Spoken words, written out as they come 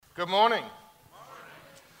Good morning.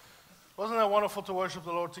 Wasn't that wonderful to worship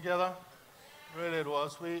the Lord together? Really it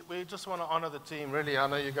was. We just want to honor the team. Really, I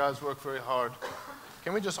know you guys work very hard.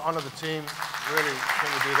 Can we just honor the team? Really,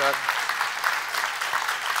 can we do that?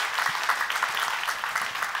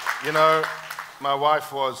 You know, my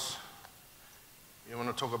wife was, you want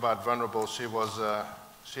to talk about vulnerable, she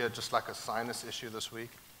had just like a sinus issue this week.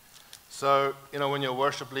 So, you know, when you're a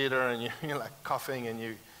worship leader and you're like coughing and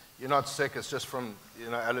you're not sick, it's just from,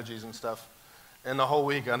 allergies and stuff. And the whole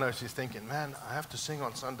week, I know she's thinking, man, I have to sing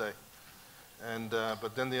on Sunday.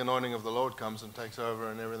 But then the anointing of the Lord comes and takes over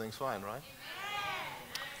and everything's fine, right?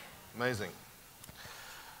 Amazing.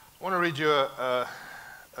 I want to read you a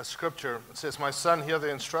scripture. It says, "My son, hear the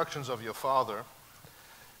instructions of your father,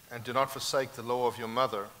 and do not forsake the law of your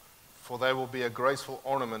mother, for they will be a graceful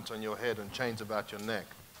ornament on your head and chains about your neck."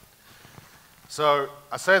 So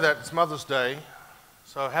I say that it's Mother's Day.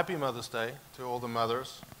 So happy Mother's Day to all the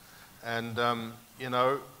mothers. And,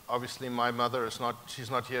 obviously my mother she's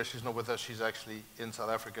not here, she's not with us, she's actually in South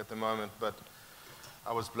Africa at the moment. But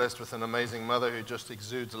I was blessed with an amazing mother who just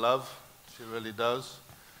exudes love. She really does.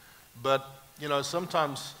 But,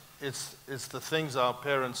 sometimes it's the things our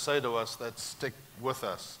parents say to us that stick with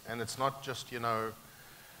us. And it's not just,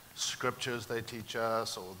 scriptures they teach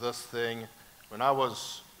us or this thing. When I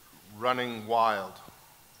was running wild,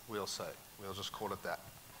 we'll just call it that.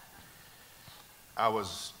 I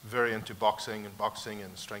was very into boxing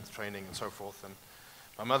and strength training and so forth. And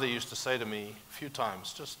my mother used to say to me a few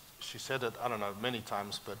times, she said it, I don't know, many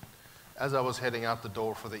times, but as I was heading out the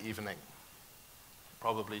door for the evening,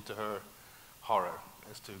 probably to her horror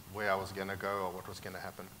as to where I was going to go or what was going to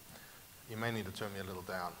happen. You may need to turn me a little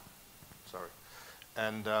down. Sorry.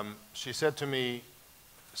 And she said to me,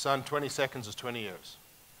 "Son, 20 seconds is 20 years.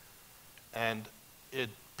 And it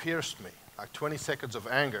pierced me, like 20 seconds of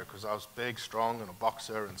anger, because I was big, strong, and a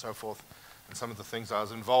boxer and so forth. And some of the things I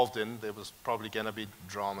was involved in, there was probably going to be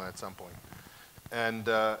drama at some point. And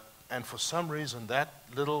for some reason, that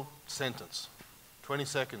little sentence, 20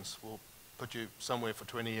 seconds, will put you somewhere for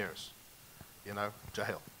 20 years,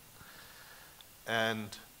 jail.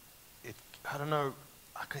 And I don't know,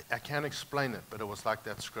 I can't explain it, but it was like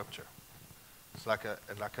that scripture. It's like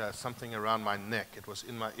something around my neck. It was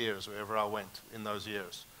in my ears wherever I went in those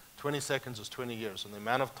years. 20 seconds is 20 years. And the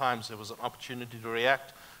amount of times there was an opportunity to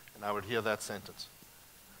react, and I would hear that sentence.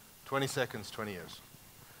 20 seconds, 20 years.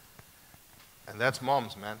 And that's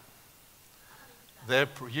moms, man.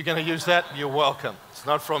 You're going to use that? You're welcome. It's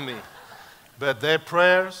not from me. But their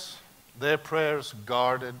prayers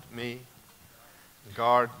guarded me.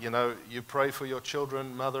 You pray for your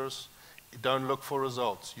children, mothers. Don't look for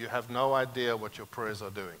results. You have no idea what your prayers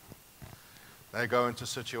are doing. They go into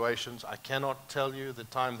situations. I cannot tell you the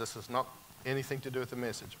time, this has not anything to do with the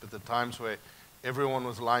message, but the times where everyone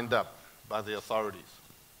was lined up by the authorities.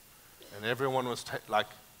 And everyone was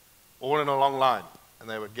all in a long line. And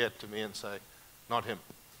they would get to me and say, "Not him."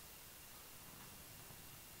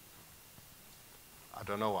 I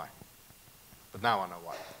don't know why. But now I know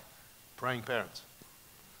why. Praying parents.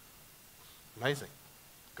 Amazing.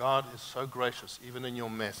 God is so gracious, even in your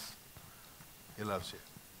mess. He loves you.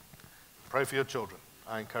 Pray for your children.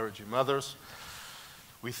 I encourage you. Mothers,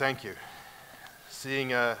 we thank you.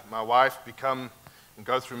 Seeing my wife become and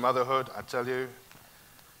go through motherhood, I tell you,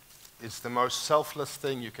 it's the most selfless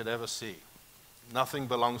thing you could ever see. Nothing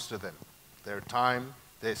belongs to them. Their time,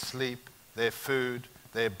 their sleep, their food,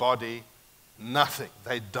 their body, nothing.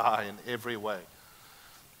 They die in every way.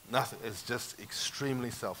 Nothing. It's just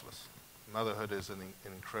extremely selfless. Motherhood is an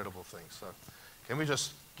incredible thing. So can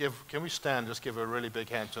we stand, just give a really big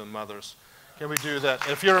hand to the mothers. Can we do that?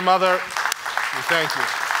 If you're a mother, we thank you.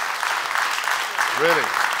 Really.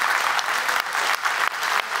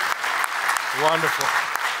 Wonderful.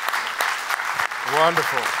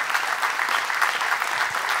 Wonderful.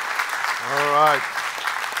 All right.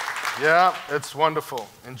 Yeah, it's wonderful.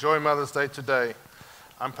 Enjoy Mother's Day today.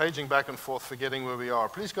 I'm paging back and forth, forgetting where we are.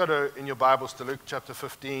 Please go in your Bibles to Luke chapter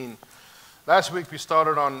 15. Last week we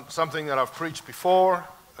started on something that I've preached before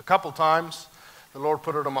a couple times. The Lord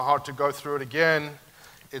put it on my heart to go through it again.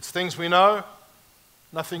 It's things we know,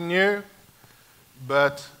 nothing new,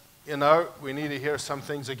 but, we need to hear some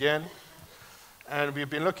things again. And we've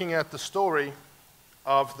been looking at the story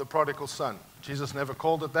of the prodigal son. Jesus never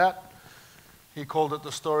called it that. He called it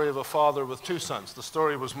the story of a father with two sons. The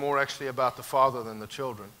story was more actually about the father than the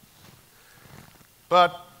children.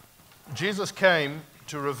 But Jesus came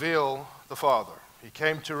to reveal the Father. He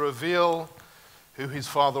came to reveal who his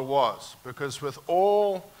Father was. Because with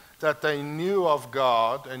all that they knew of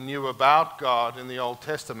God and knew about God in the Old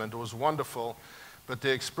Testament, it was wonderful. but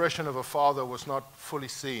the expression of a father was not fully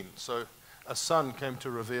seen. So a son came to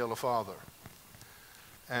reveal a father.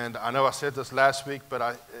 And I know I said this last week,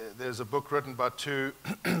 but there's a book written by two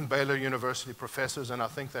Baylor University professors, and I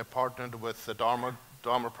think they partnered with the Dharma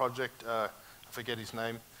Project. I forget his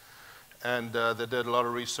name. And they did a lot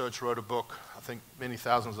of research, wrote a book, I think many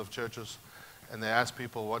thousands of churches, and they asked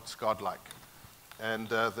people, what's God like? And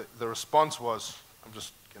the response was, I'm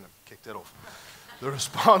just going to kick that off. The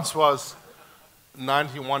response was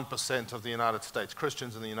 91% of the United States,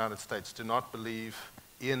 Christians in the United States, do not believe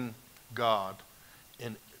in God.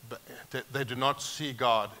 They do not see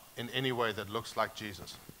God in any way that looks like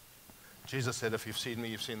Jesus. Jesus said, if you've seen me,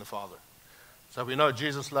 you've seen the Father. So we know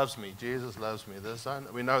Jesus loves me. Jesus loves me.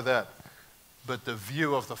 We know that. But the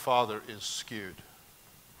view of the Father is skewed.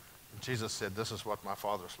 And Jesus said, this is what my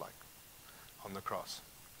Father's like on the cross.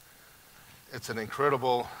 It's an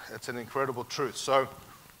incredible truth. So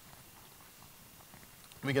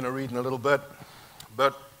we're going to read in a little bit.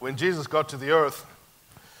 But when Jesus got to the earth,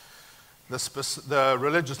 the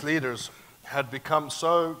religious leaders had become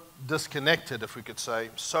so disconnected, if we could say,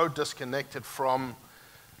 so disconnected from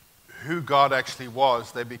who God actually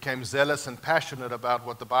was. They became zealous and passionate about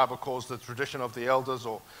what the Bible calls the tradition of the elders,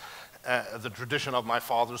 or the tradition of my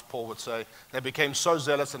fathers, Paul would say. They became so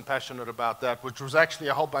zealous and passionate about that, which was actually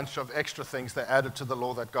a whole bunch of extra things they added to the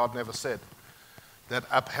law that God never said, that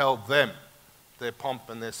upheld them, their pomp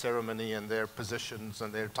and their ceremony and their positions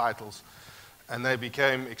and their titles. And they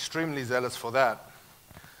became extremely zealous for that.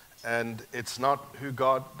 And it's not who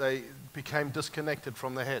God, they became disconnected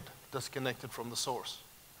from the head, disconnected from the source,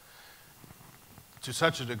 to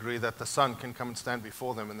such a degree that the Son can come and stand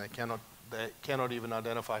before them and they cannot even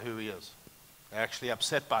identify who he is. They're actually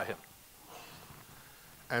upset by him.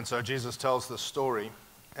 And so Jesus tells this story,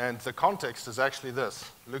 and the context is actually this.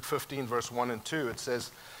 Luke 15, verse 1 and 2, it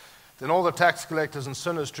says, then all the tax collectors and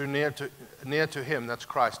sinners drew near to him, that's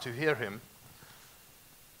Christ, to hear him.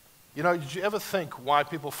 You know, did you ever think why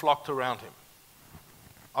people flocked around him?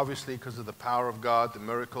 Obviously because of the power of God, the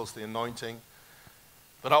miracles, the anointing.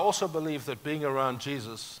 But I also believe that being around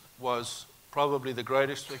Jesus was probably the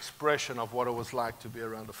greatest expression of what it was like to be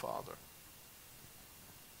around a father.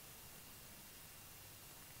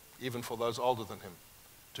 Even for those older than him.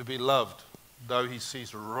 To be loved, though he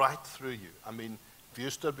sees right through you. I mean, if you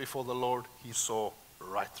stood before the Lord, he saw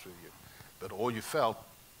right through you. But all you felt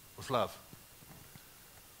was love.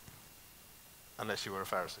 Unless you were a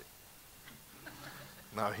Pharisee.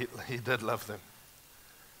 No, he did love them.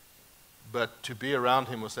 But to be around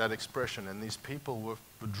him was that expression, and these people were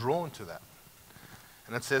drawn to that.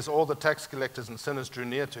 And it says, all the tax collectors and sinners drew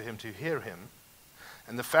near to him to hear him.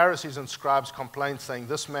 And the Pharisees and scribes complained, saying,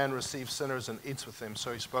 this man receives sinners and eats with them.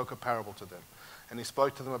 So he spoke a parable to them. And he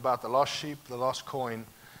spoke to them about the lost sheep, the lost coin,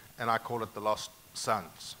 and I call it the lost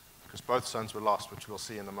sons, because both sons were lost, which we'll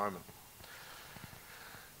see in a moment.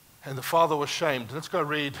 And the father was shamed. Let's go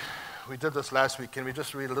read. We did this last week. Can we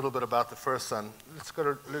just read a little bit about the first son? Let's go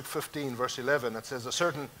to Luke 15, verse 11. It says, a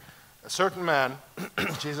certain man,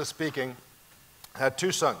 Jesus speaking, had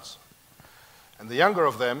two sons. And the younger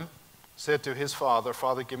of them said to his father,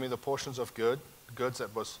 Father, give me the portions of goods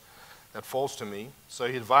that falls to me. So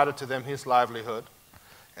he divided to them his livelihood.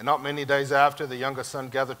 And not many days after, the younger son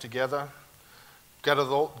gathered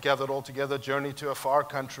all together, journeyed to a far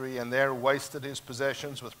country, and there wasted his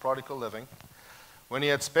possessions with prodigal living. When he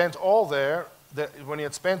had spent all there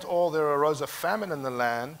arose a famine in the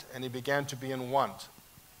land, and he began to be in want.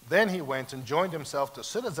 Then he went and joined himself to a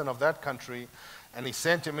citizen of that country, and he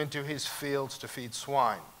sent him into his fields to feed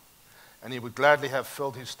swine. And he would gladly have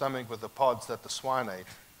filled his stomach with the pods that the swine ate,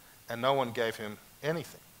 and no one gave him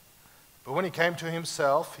anything. But when he came to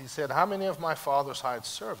himself, he said, how many of my father's hired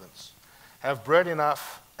servants have bread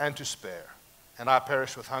enough and to spare, and I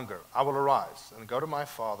perish with hunger? I will arise and go to my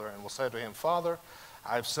father, and will say to him, Father,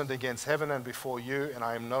 I have sinned against heaven and before you, and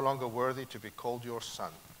I am no longer worthy to be called your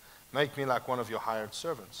son. Make me like one of your hired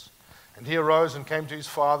servants. And he arose and came to his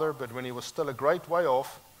father, but when he was still a great way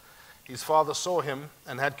off, his father saw him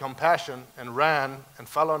and had compassion, and ran and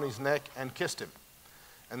fell on his neck and kissed him.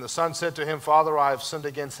 And the son said to him, Father, I have sinned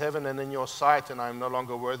against heaven and in your sight, and I am no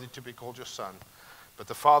longer worthy to be called your son. But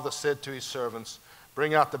the father said to his servants,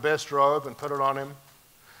 bring out the best robe and put it on him,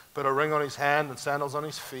 put a ring on his hand and sandals on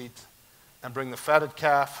his feet, and bring the fatted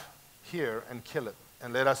calf here and kill it,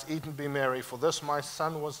 and let us eat and be merry, for this my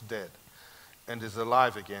son was dead and is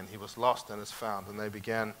alive again. He was lost and is found. And they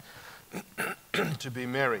began to be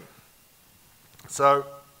merry. So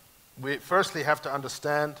we firstly have to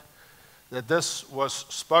understand that this was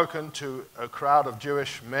spoken to a crowd of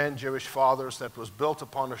Jewish men, Jewish fathers, that was built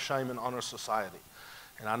upon a shame and honor society.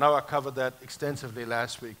 And I know I covered that extensively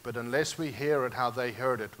last week, but unless we hear it how they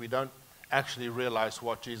heard it, we don't actually realize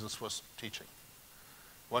what Jesus was teaching,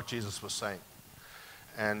 what Jesus was saying.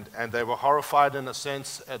 And they were horrified in a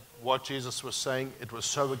sense at what Jesus was saying. It was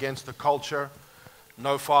so against the culture.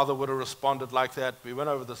 No father would have responded like that. We went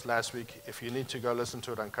over this last week. If you need to go listen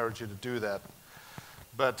to it, I encourage you to do that.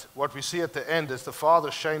 But what we see at the end is the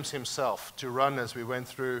father shames himself. To run, as we went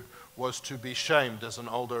through, was to be shamed as an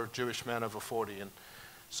older Jewish man over 40. And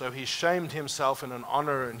so he shamed himself in an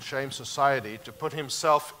honor and shame society to put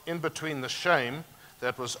himself in between the shame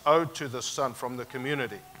that was owed to the son from the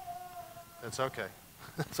community. It's okay.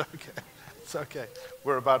 It's okay. It's okay.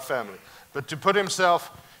 We're about family. But to put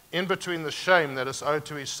himself in between the shame that is owed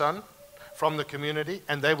to his son from the community,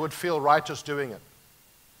 and they would feel righteous doing it.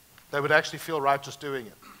 They would actually feel righteous doing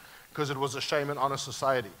it because it was a shame and honor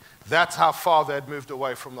society. That's how far they had moved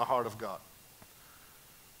away from the heart of God.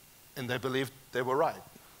 And they believed they were right.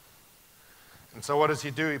 And so what does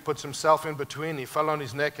he do? He puts himself in between. He fell on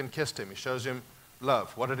his neck and kissed him. He shows him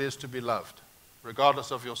love, what it is to be loved,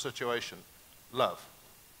 regardless of your situation. Love.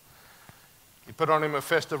 He put on him a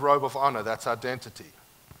festive robe of honor. That's identity.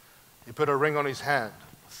 He put a ring on his hand,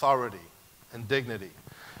 authority and dignity.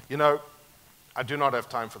 You know, I do not have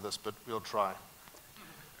time for this, but we'll try.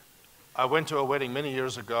 I went to a wedding many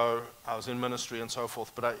years ago. I was in ministry and so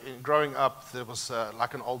forth, but growing up, there was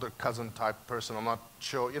like an older cousin type person. I'm not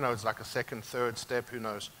sure. You know, it's like a second, third step, who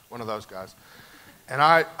knows, one of those guys. And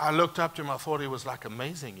I looked up to him. I thought he was like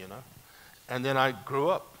amazing, you know. And then I grew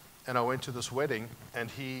up, and I went to this wedding, and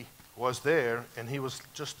he was there, and he was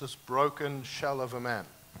just this broken shell of a man.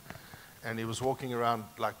 And he was walking around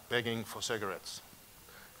like begging for cigarettes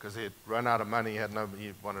because he had run out of money.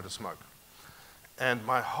 He wanted to smoke. And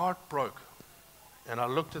my heart broke. And I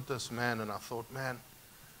looked at this man and I thought, man,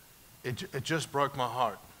 it just broke my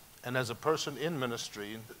heart. And as a person in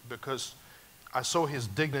ministry, because I saw his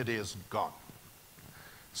dignity is gone.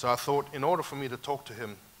 So I thought, in order for me to talk to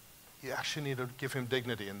him, you actually need to give him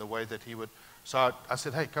dignity in the way that he would. So I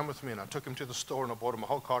said, hey, come with me. And I took him to the store and I bought him a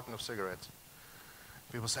whole carton of cigarettes.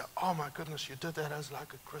 People say, oh my goodness, you did that as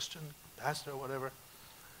like a Christian pastor or whatever.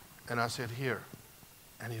 And I said, here.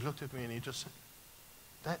 And he looked at me and he just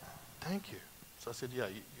said, thank you. So I said, yeah,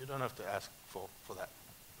 you don't have to ask for that.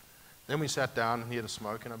 Then we sat down and he had a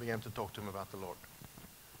smoke and I began to talk to him about the Lord.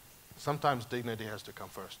 Sometimes dignity has to come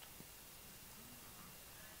first.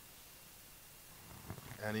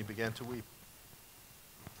 And he began to weep.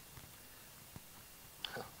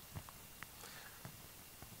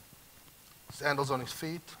 Sandals on his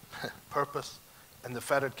feet, purpose, and the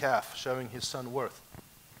fatted calf showing his son worth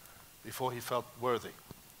before he felt worthy.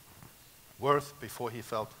 Worth before he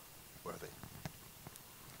felt worthy.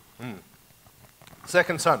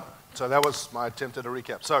 Second son. So that was my attempt at a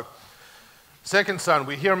recap. So, second son,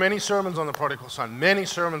 we hear many sermons on the prodigal son, many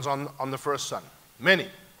sermons on the first son. Many.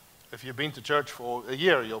 If you've been to church for a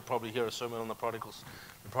year, you'll probably hear a sermon on the prodigal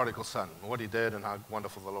son, and what he did and how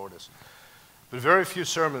wonderful the Lord is. But very few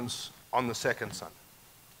sermons on the second son.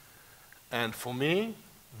 And for me,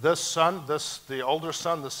 this son, the older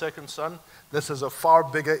son, the second son, this is a far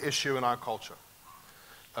bigger issue in our culture.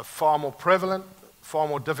 A far more prevalent, far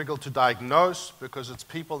more difficult to diagnose because it's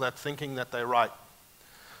people that thinking that they're right.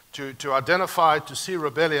 To identify, to see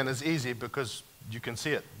rebellion is easy because you can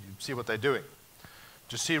see it. You see what they're doing.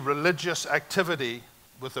 To see religious activity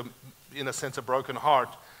with, in a sense, a broken heart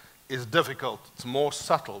is difficult. It's more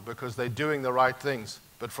subtle because they're doing the right things,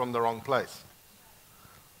 but from the wrong place.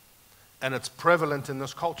 And it's prevalent in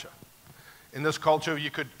this culture. In this culture,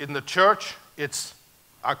 in the church,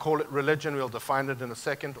 I call it religion, we'll define it in a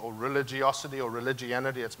second, or religiosity or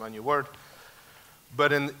religianity, it's my new word.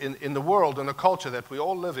 But in the world, in the culture that we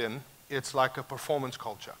all live in, it's like a performance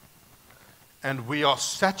culture. And we are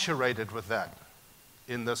saturated with that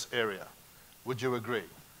in this area. Would you agree?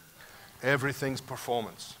 Everything's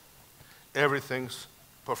performance. Everything's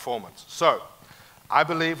performance. So, I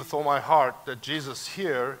believe with all my heart that Jesus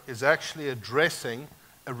here is actually addressing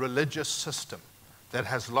a religious system that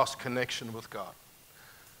has lost connection with God.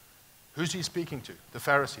 Who's he speaking to? The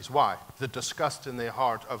Pharisees. Why? The disgust in their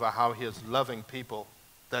heart over how he is loving people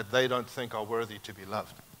that they don't think are worthy to be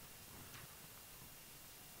loved.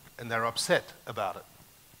 And they're upset about it.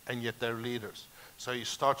 And yet they're leaders. So he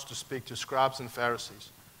starts to speak to scribes and Pharisees,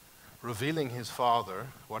 revealing his father,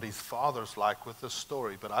 what his father's like with this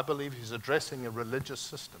story. But I believe he's addressing a religious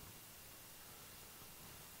system.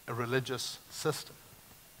 A religious system.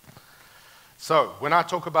 So, when I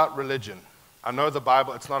talk about religion, I know the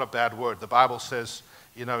Bible, it's not a bad word. The Bible says,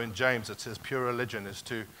 in James, it says pure religion is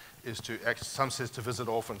to some says to visit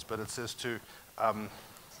orphans, but it says to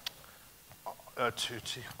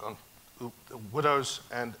widows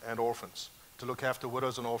and orphans, to look after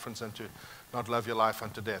widows and orphans and to not love your life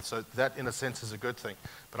unto death. So that, in a sense, is a good thing.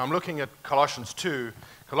 But I'm looking at Colossians 2.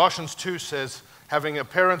 Colossians 2 says, having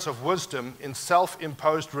appearance of wisdom in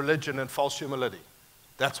self-imposed religion and false humility.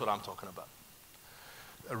 That's what I'm talking about.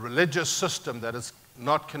 A religious system that is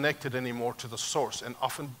not connected anymore to the source and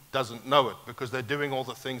often doesn't know it because they're doing all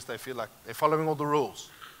the things they feel like they're following all the rules.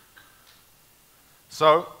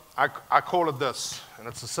 So I call it this, and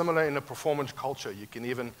it's similar in a performance culture. You can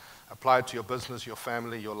even apply it to your business, your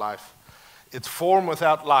family, your life. It's form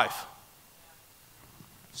without life.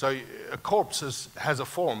 So a corpse has a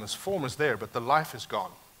form. Its form is there, but the life is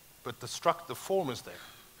gone. But the form is there.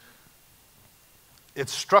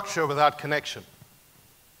 It's structure without connection.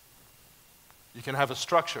 You can have a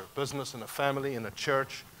structure, business and a family and a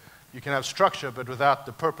church. You can have structure, but without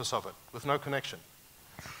the purpose of it, with no connection.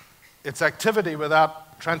 It's activity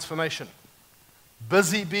without transformation.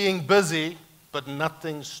 Busy being busy, but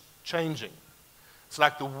nothing's changing. It's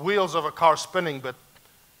like the wheels of a car spinning, but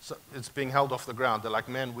it's being held off the ground. They're like,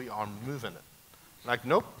 man, we are moving it. Like,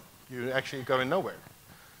 nope, you're actually going nowhere.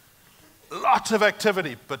 Lots of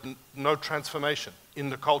activity, but no transformation in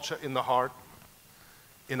the culture, in the heart,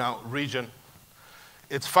 in our region.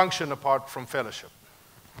 It's function apart from fellowship.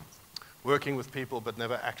 Working with people, but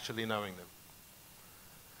never actually knowing them.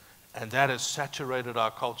 And that has saturated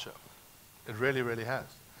our culture. It really, really has.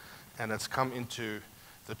 And it's come into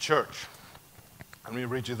the church. Let me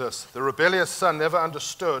read you this. The rebellious son never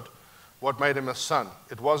understood what made him a son.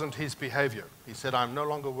 It wasn't his behavior. He said, I'm no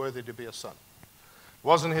longer worthy to be a son. It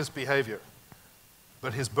wasn't his behavior,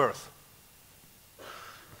 but his birth.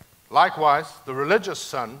 Likewise, the religious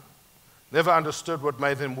son never understood what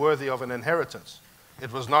made him worthy of an inheritance.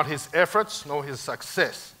 It was not his efforts nor his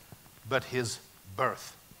success, but his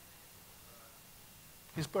birth.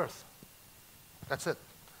 His birth. That's it.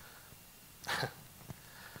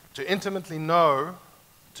 To intimately know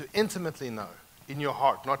in your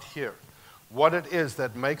heart, not here, what it is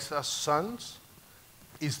that makes us sons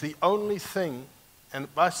is the only thing,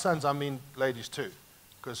 and by sons I mean ladies too,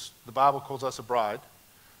 because the Bible calls us a bride.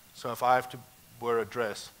 So if I have to wear a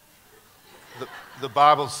dress, the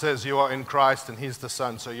Bible says you are in Christ and he's the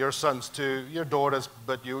son. So you're sons too, you're daughters,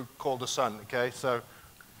 but you're called a son, okay? So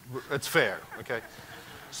it's fair, okay?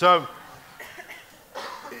 So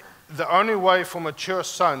the only way for mature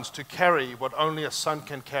sons to carry what only a son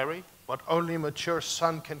can carry, what only a mature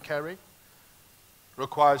son can carry,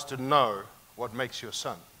 requires to know what makes you a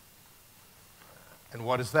son. And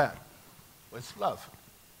what is that? Well, it's love.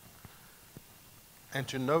 And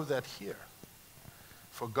to know that here.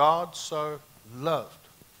 For God so loved.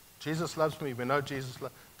 Jesus loves me, we know Jesus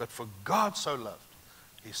loves, but for God so loved,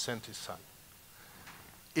 he sent his son.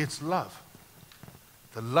 It's love.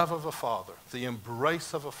 The love of a father, the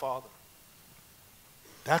embrace of a father.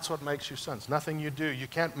 That's what makes you sons. Nothing you do. You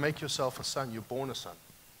can't make yourself a son. You're born a son.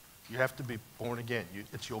 You have to be born again.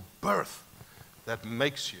 It's your birth that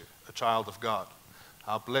makes you a child of God.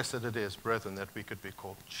 How blessed it is, brethren, that we could be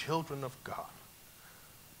called children of God.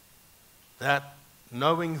 That,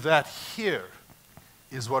 knowing that here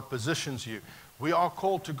is what positions you. We are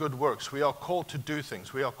called to good works. We are called to do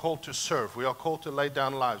things. We are called to serve. We are called to lay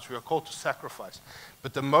down lives. We are called to sacrifice.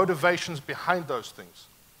 But the motivations behind those things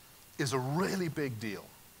is a really big deal.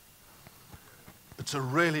 It's a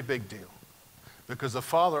really big deal. Because the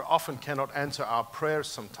Father often cannot answer our prayers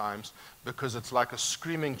sometimes because it's like a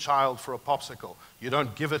screaming child for a popsicle. You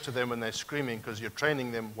don't give it to them when they're screaming because you're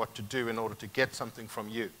training them what to do in order to get something from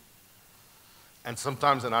you. And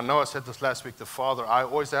sometimes, and I know I said this last week, the Father, I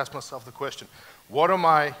always ask myself the question, am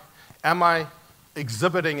I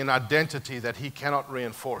exhibiting an identity that he cannot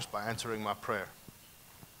reinforce by answering my prayer?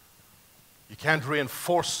 You can't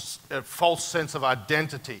reinforce a false sense of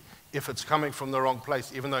identity if it's coming from the wrong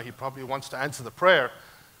place, even though he probably wants to answer the prayer,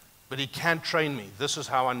 but he can't train me. This is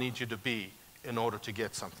how I need you to be in order to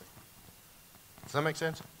get something. Does that make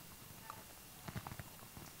sense?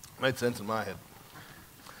 Made sense in my head.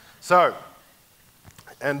 So,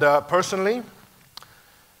 and personally,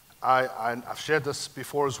 I've shared this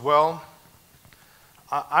before as well.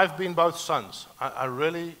 I've been both sons. I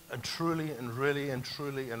really and truly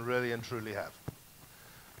have.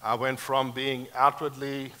 I went from being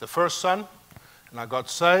outwardly the first son, and I got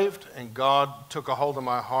saved, and God took a hold of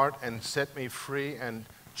my heart and set me free and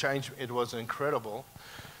changed me. It was incredible.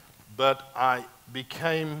 But I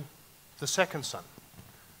became the second son.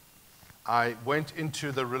 I went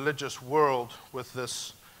into the religious world with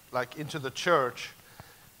this, like into the church,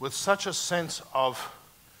 with such a sense of,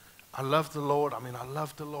 I love the Lord,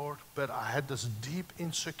 but I had this deep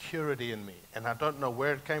insecurity in me, and I don't know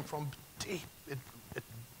where it came from. deep. It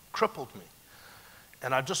crippled me.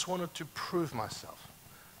 And I just wanted to prove myself.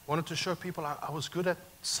 Wanted to show people I was good at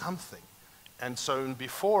something. And so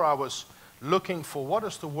before I was looking for what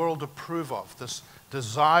does the world approve of, this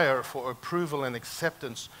desire for approval and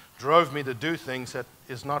acceptance drove me to do things that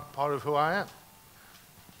is not part of who I am.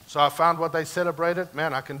 So I found what they celebrated.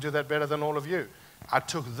 Man, I can do that better than all of you. I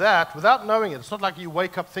took that without knowing it. It's not like you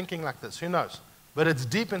wake up thinking like this. Who knows? But it's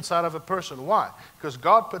deep inside of a person. Why? Because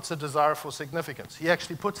God puts a desire for significance. He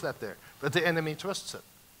actually puts that there. But the enemy twists it.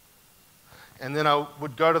 And then I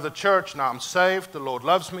would go to the church. Now I'm saved. The Lord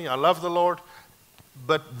loves me. I love the Lord.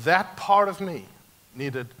 But that part of me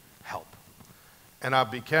needed help. And I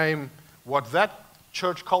became what that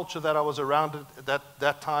church culture that I was around at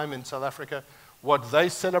that time in South Africa, what they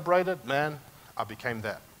celebrated, man, I became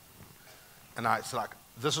that. And it's like,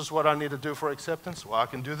 this is what I need to do for acceptance? Well, I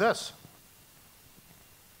can do this.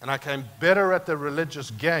 And I came better at the religious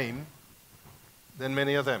game than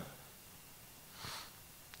many of them.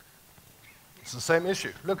 It's the same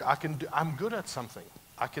issue. Look, I'm good at something.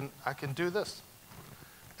 I can do this.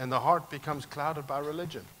 And the heart becomes clouded by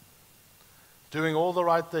religion. Doing all the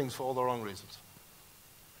right things for all the wrong reasons.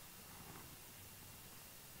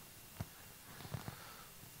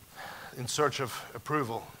 In search of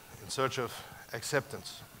approval, in search of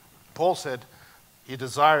acceptance. Paul said he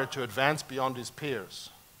desired to advance beyond his peers.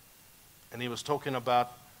 And he was talking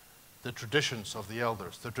about the traditions of the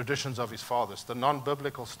elders, the traditions of his fathers, the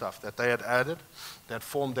non-biblical stuff that they had added, that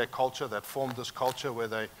formed their culture, that formed this culture where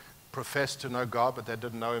they professed to know God, but they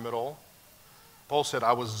didn't know him at all. Paul said,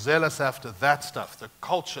 I was zealous after that stuff, the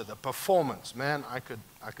culture, the performance. Man, I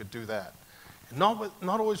could do that. And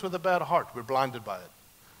not always with a bad heart. We're blinded by it.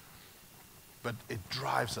 But it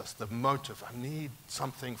drives us, the motive. I need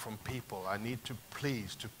something from people. I need to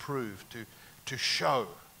please, to prove, to show.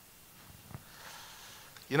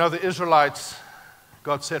 You know, the Israelites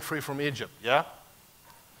got set free from Egypt, yeah?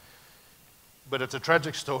 But it's a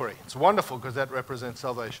tragic story. It's wonderful because that represents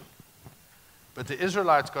salvation. But the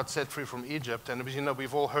Israelites got set free from Egypt, and you know,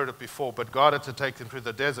 we've all heard it before, but God had to take them through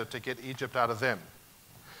the desert to get Egypt out of them.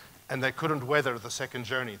 And they couldn't weather the second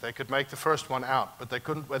journey. They could make the first one out, but they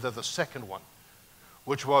couldn't weather the second one,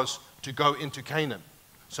 which was to go into Canaan.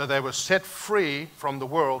 So they were set free from the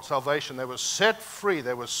world, salvation. They were set free.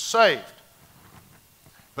 They were saved.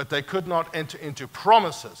 But they could not enter into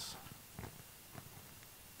promises.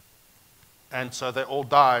 And so they all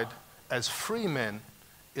died as free men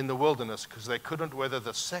in the wilderness because they couldn't weather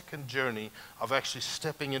the second journey of actually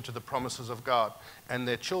stepping into the promises of God. And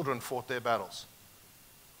their children fought their battles.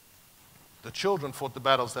 The children fought the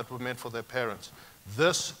battles that were meant for their parents.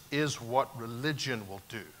 This is what religion will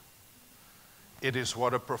do. It is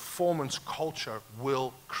what a performance culture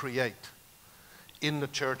will create in the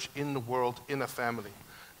church, in the world, in a family.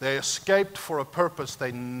 They escaped for a purpose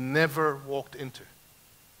they never walked into.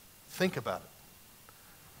 Think about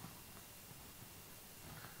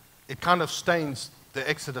it. It kind of stains the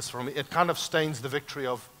Exodus for me. It kind of stains the victory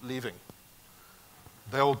of leaving.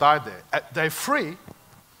 They all died there. They're free,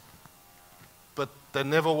 but they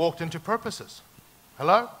never walked into purposes.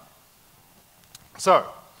 Hello? So,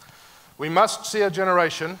 we must see a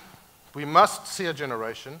generation. We must see a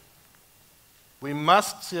generation. We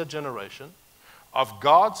must see a generation of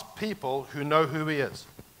God's people who know who He is.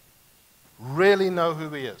 Really know who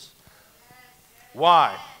He is.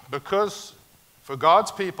 Why? Because for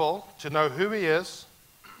God's people to know who He is,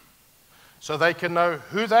 so they can know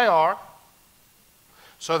who they are,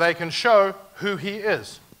 so they can show who He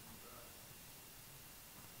is.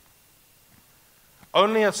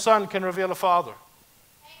 Only a son can reveal a father.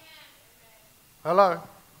 Hello?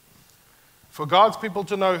 For God's people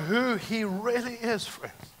to know who He really is,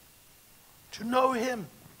 friends. To know Him.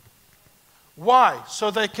 Why?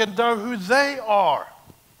 So they can know who they are.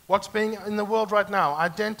 What's being in the world right now?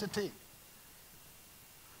 Identity.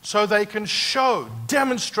 So they can show,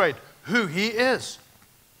 demonstrate who He is.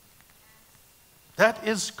 That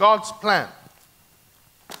is God's plan.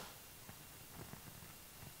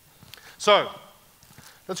 So,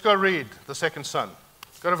 let's go read the second son.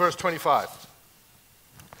 Go to verse 25.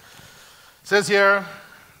 It says here,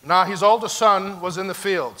 now his oldest son was in the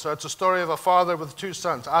field. So it's a story of a father with two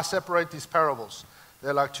sons. I separate these parables.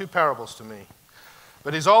 They're like two parables to me.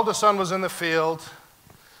 But his oldest son was in the field,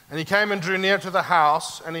 and he came and drew near to the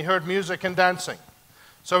house, and he heard music and dancing.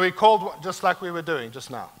 So he called, just like we were doing just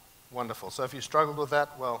now. Wonderful. So if you struggled with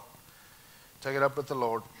that, well, take it up with the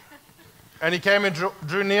Lord. And he came and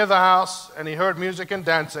drew near the house, and he heard music and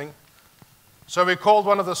dancing. So he called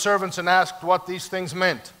one of the servants and asked what these things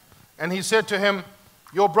meant. And he said to him,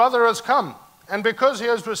 your brother has come, and because he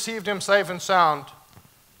has received him safe and sound,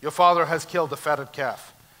 your father has killed the fatted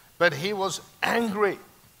calf. But he was angry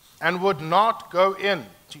and would not go in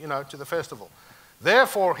to the festival.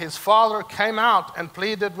 Therefore his father came out and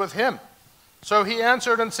pleaded with him. So he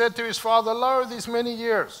answered and said to his father, Lo, these many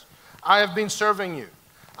years I have been serving you.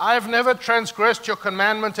 I have never transgressed your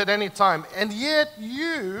commandment at any time, and yet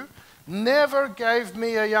you never gave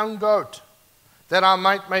me a young goat that I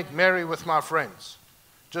might make merry with my friends.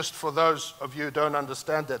 Just for those of you who don't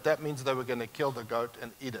understand that, that means they were going to kill the goat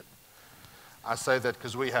and eat it. I say that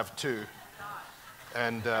because we have two,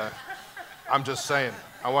 and I'm just saying,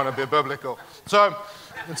 I want to be biblical. So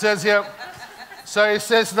it says here, so he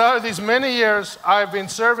says, no, these many years I've been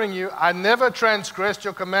serving you. I never transgressed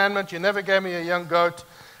your commandment. You never gave me a young goat.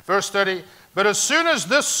 Verse 30, but as soon as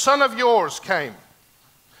this son of yours came,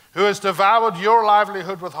 who has devoured your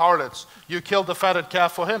livelihood with harlots, you killed the fatted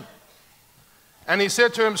calf for him. And he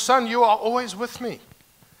said to him, Son, you are always with me,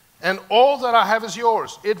 and all that I have is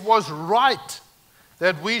yours. It was right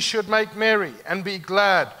that we should make merry and be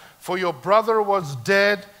glad, for your brother was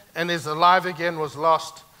dead and is alive again, was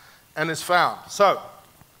lost and is found. So,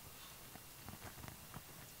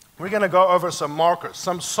 we're going to go over some markers,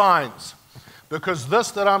 some signs, because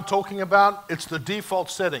this that I'm talking about, it's the default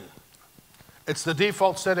setting. It's the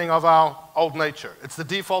default setting of our old nature. It's the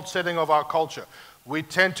default setting of our culture. We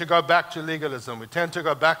tend to go back to legalism. We tend to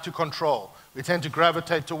go back to control. We tend to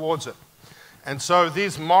gravitate towards it. And so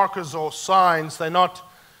these markers or signs,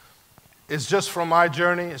 it's just from my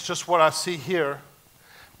journey. It's just what I see here.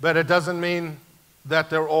 But it doesn't mean that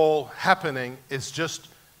they're all happening. It's just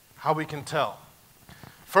how we can tell.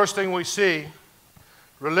 First thing we see,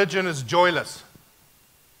 religion is joyless.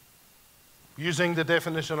 Using the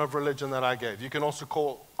definition of religion that I gave. You can also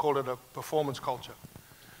call it a performance culture.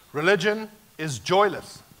 Religion is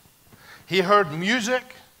joyless. He heard music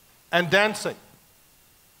and dancing.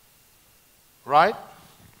 Right?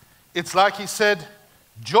 It's like he said,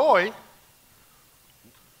 joy?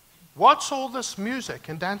 What's all this music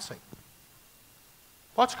and dancing?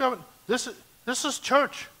 What's going on? This is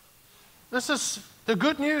church. The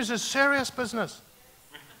good news is serious business.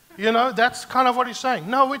 That's kind of what he's saying.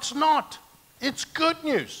 No, it's not. It's good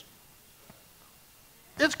news.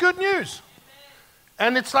 It's good news.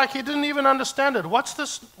 And it's like he didn't even understand it.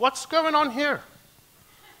 What's going on here?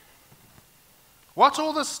 What's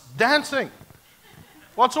all this dancing?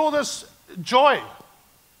 What's all this joy?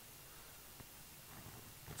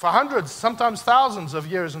 For hundreds, sometimes thousands of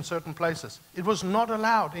years in certain places, it was not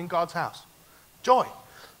allowed in God's house. Joy.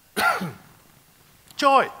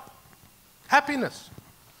 Joy. Happiness.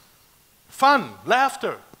 Fun.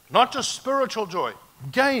 Laughter. Not just spiritual joy.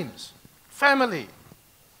 Games. Family.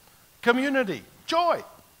 Community. Joy.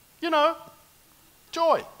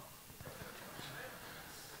 Joy.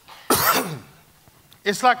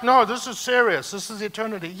 It's like, no, this is serious. This is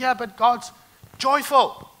eternity. Yeah, but God's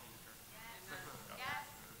joyful.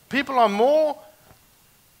 People are more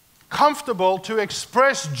comfortable to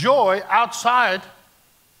express joy outside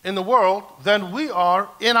in the world than we are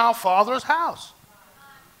in our Father's house.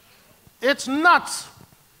 It's nuts.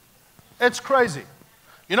 It's crazy.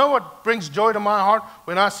 You know what brings joy to my heart?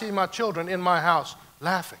 When I see my children in my house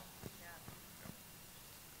laughing.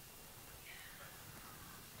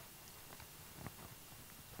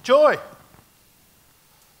 Joy.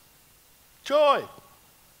 Joy.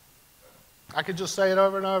 I could just say it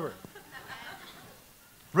over and over.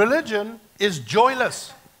 Religion is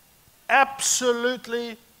joyless.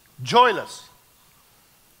 Absolutely joyless.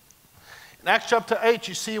 In Acts chapter 8,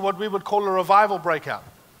 you see what we would call a revival breaks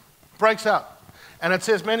out. And it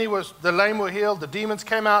says the lame were healed, the demons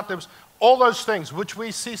came out, there was all those things, which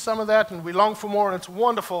we see some of that and we long for more and it's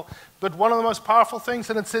wonderful. But one of the most powerful things,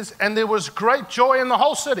 and it says, and there was great joy in the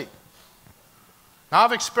whole city. Now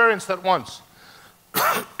I've experienced that once.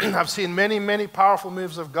 I've seen many, many powerful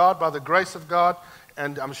moves of God by the grace of God,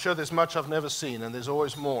 and I'm sure there's much I've never seen, and there's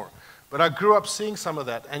always more. But I grew up seeing some of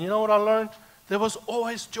that, and you know what I learned? There was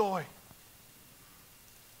always joy.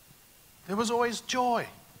 There was always joy.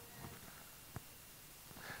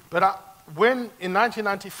 But when in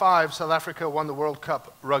 1995 South Africa won the World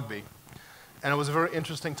Cup rugby, and it was a very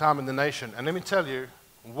interesting time in the nation, and let me tell you,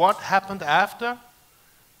 what happened after?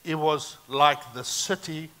 It was like the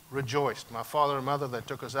city rejoiced. My father and mother, they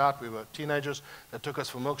took us out. We were teenagers. They took us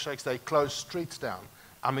for milkshakes. They closed streets down.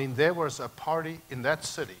 I mean, there was a party in that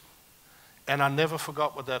city, and I never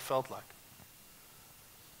forgot what that felt like.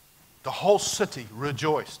 The whole city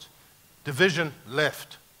rejoiced. Division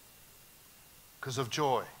left because of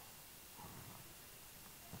joy.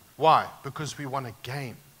 Why? Because we won a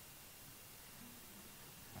game.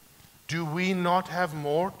 Do we not have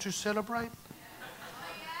more to celebrate?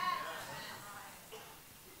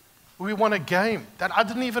 We won a game that I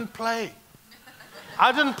didn't even play.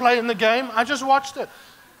 I didn't play in the game. I just watched it.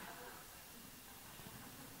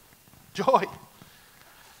 Joy.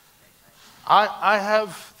 I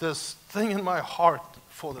have this thing in my heart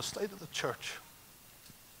for the state of the church.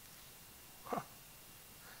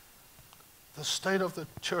 The state of the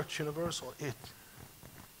church universal, it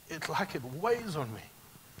like it weighs on me.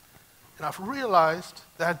 And I've realized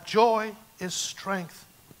that joy is strength.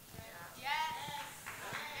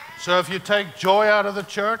 So if you take joy out of the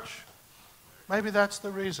church, maybe that's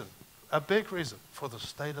the reason, a big reason for the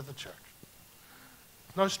state of the church.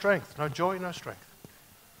 No strength, no joy, no strength.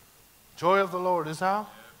 Joy of the Lord is our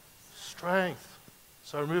strength.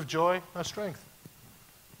 So remove joy, no strength.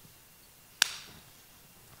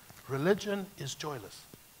 Religion is joyless.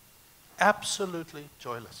 Absolutely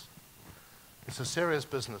joyless. It's a serious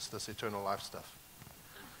business, this eternal life stuff.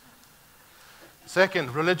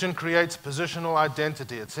 Second, religion creates positional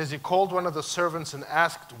identity. It says he called one of the servants and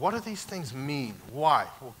asked, what do these things mean? Why?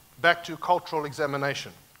 Well, back to cultural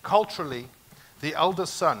examination. Culturally, the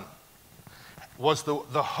eldest son was the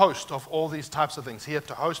host of all these types of things. He had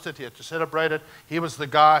to host it. He had to celebrate it. He was the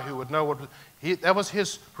guy who would know that was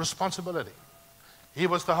his responsibility. He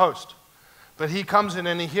was the host. But he comes in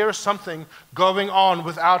and he hears something going on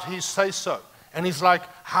without his say-so. And he's like,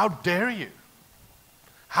 how dare you?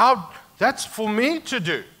 That's for me to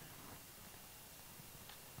do.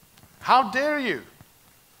 How dare you?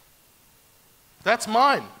 That's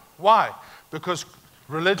mine. Why? Because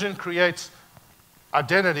religion creates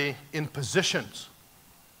identity in positions.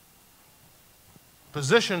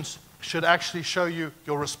 Positions should actually show you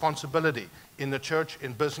your responsibility in the church,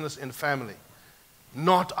 in business, in family,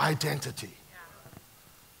 not identity.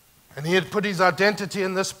 And he had put his identity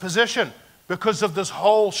in this position because of this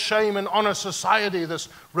whole shame and honor society, this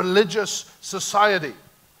religious society.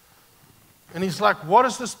 And he's like, what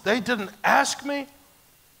is this? They didn't ask me.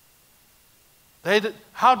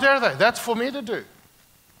 How dare they? That's for me to do.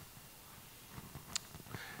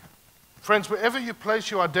 Friends, wherever you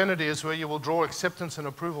place your identity is where you will draw acceptance and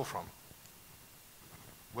approval from.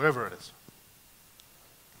 Wherever it is.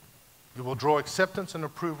 You will draw acceptance and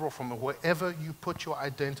approval from wherever you put your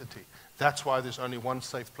identity. That's why there's only one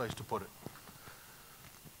safe place to put it.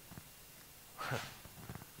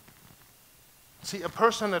 See, a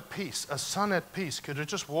person at peace, a son at peace, could have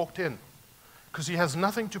just walked in because he has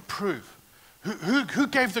nothing to prove. Who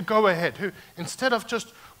gave the go-ahead? Who, instead of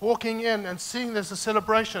just walking in and seeing there's a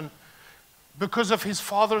celebration because of his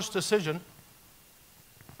father's decision,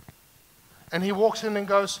 and he walks in and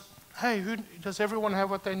goes, hey, does everyone have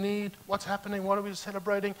what they need? What's happening? What are we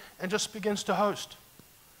celebrating? And just begins to host.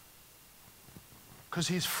 Because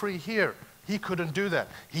he's free here. He couldn't do that.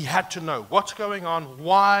 He had to know what's going on,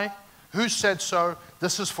 why, who said so,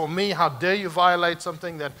 this is for me, how dare you violate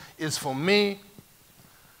something that is for me.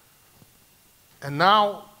 And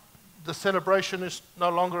now the celebration is no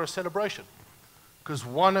longer a celebration. Because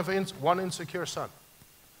one insecure son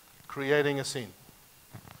creating a scene.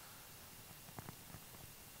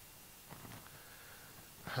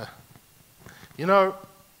 You know,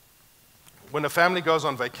 when a family goes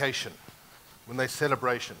on vacation, when they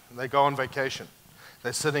celebration, they go on vacation,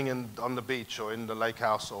 they're sitting on the beach or in the lake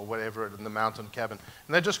house or whatever, in the mountain cabin,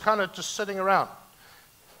 and they're just kind of just sitting around.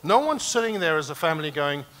 No one's sitting there as a family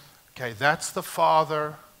going, okay, that's the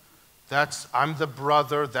father, I'm the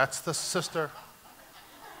brother, that's the sister.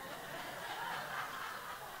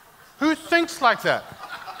 Who thinks like that?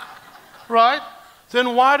 Right?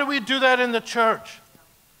 Then why do we do that in the church?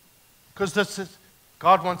 Because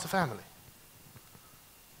God wants a family.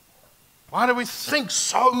 Why do we think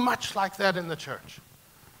so much like that in the church?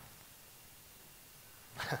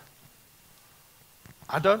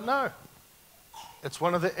 I don't know. It's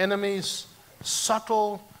one of the enemy's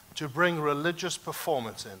subtle to bring religious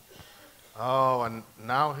performance in. Oh, and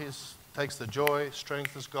now he takes the joy,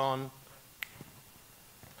 strength is gone.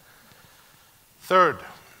 Third,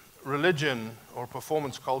 religion or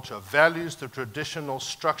performance culture values the traditional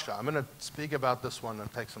structure. I'm going to speak about this one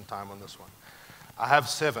and take some time on this one. I have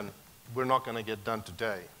 7. We're not going to get done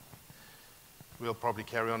today. We'll probably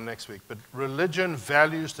carry on next week. But religion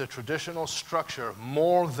values the traditional structure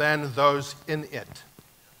more than those in it.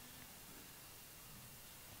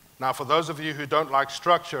 Now, for those of you who don't like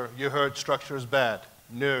structure, you heard structure is bad.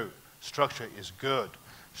 No, structure is good.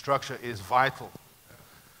 Structure is vital.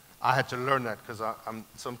 I had to learn that because I'm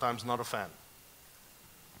sometimes not a fan.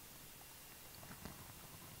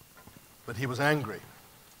 But he was angry.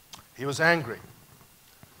 He was angry.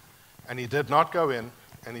 And he did not go in,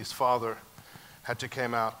 and his father had to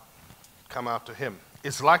come out to him.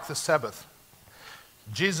 It's like the Sabbath.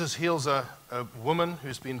 Jesus heals a woman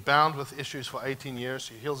who's been bound with issues for 18 years.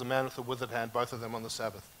 He heals a man with a withered hand, both of them on the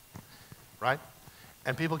Sabbath. Right?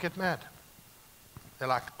 And people get mad. They're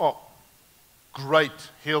like, oh, great,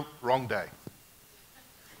 healed, wrong day.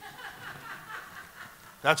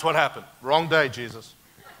 That's what happened. Wrong day, Jesus.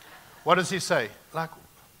 What does he say? Like,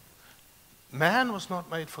 man was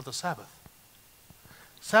not made for the Sabbath.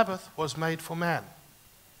 Sabbath was made for man.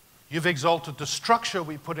 You've exalted the structure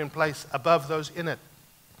we put in place above those in it.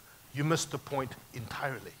 You missed the point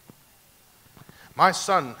entirely. My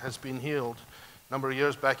son has been healed. A number of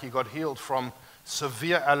years back, he got healed from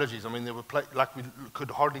severe allergies. I mean, they were like we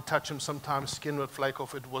could hardly touch him sometimes. Skin would flake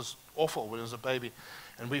off. It was awful when he was a baby.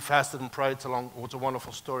 And we fasted and prayed. It was a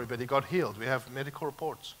wonderful story, but he got healed. We have medical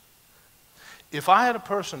reports. If I had a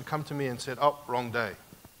person come to me and said, oh, wrong day,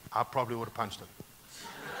 I probably would have punched him.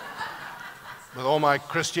 With all my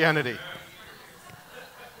Christianity.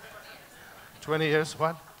 20 years,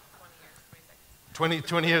 what?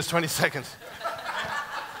 20 years, 20 seconds.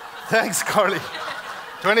 Thanks, Carly.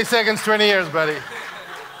 20 seconds, 20 years, buddy.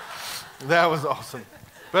 That was awesome.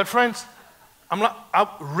 But friends, I'm like,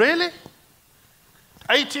 really?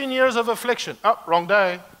 18 years of affliction. Oh, wrong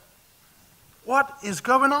day. What is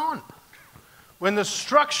going on? When the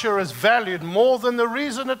structure is valued more than the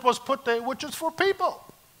reason it was put there, which is for people.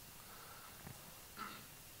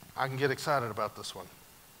 I can get excited about this one.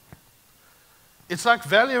 It's like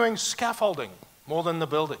valuing scaffolding more than the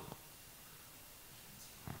building.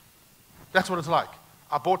 That's what it's like.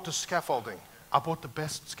 I bought the scaffolding. I bought the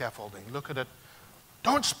best scaffolding. Look at it.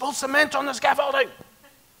 Don't spill cement on the scaffolding.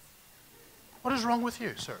 What is wrong with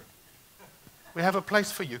you, sir? We have a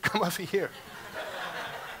place for you. Come over here.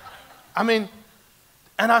 I mean,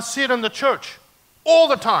 and I see it in the church all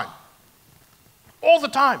the time. All the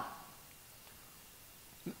time.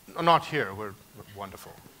 Not here. We're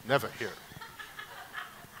wonderful. Never here.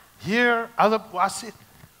 Here, I see it.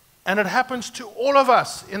 And it happens to all of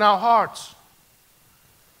us in our hearts.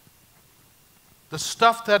 The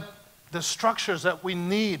stuff the structures that we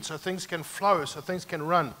need so things can flow, so things can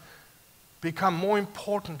run, become more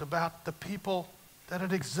important about the people that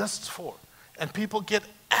it exists for. And people get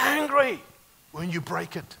angry when you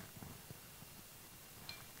break it.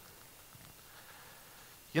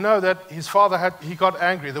 You know that his father he got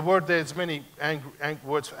angry. The word there's many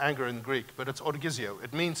words for anger in Greek, but it's orgizio.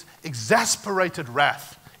 It means exasperated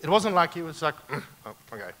wrath. It wasn't like he was like, oh,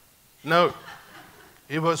 okay. No.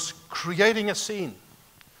 He was creating a scene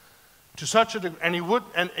to such a degree. And he would,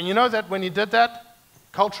 and you know that when he did that,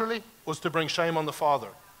 culturally, was to bring shame on the father.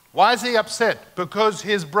 Why is he upset? Because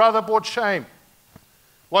his brother brought shame.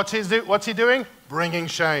 What's he doing? Bringing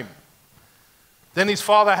shame. Then his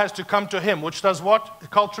father has to come to him, which does what,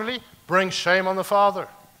 culturally? Brings shame on the father.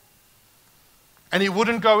 And he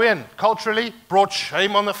wouldn't go in. Culturally, brought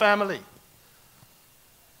shame on the family.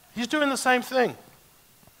 He's doing the same thing.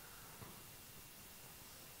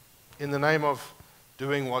 In the name of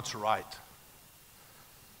doing what's right.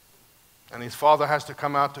 And his father has to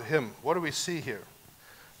come out to him. What do we see here?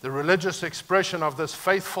 The religious expression of this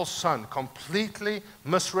faithful son completely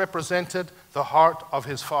misrepresented the heart of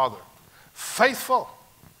his father. Faithful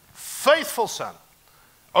son,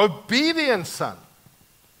 obedient son,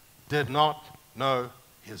 did not know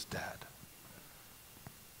his dad.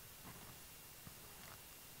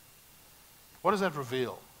 What does that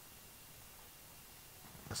reveal?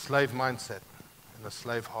 A slave mindset and a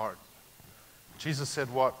slave heart. Jesus said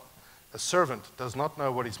what? A servant does not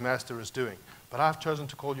know what his master is doing, but I've chosen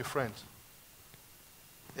to call you friends.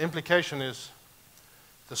 The implication is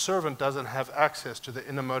the servant doesn't have access to the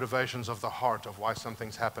inner motivations of the heart of why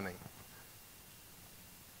something's happening.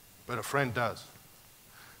 But a friend does.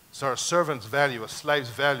 So a servant's value, a slave's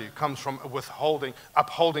value, comes from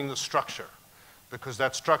upholding the structure, because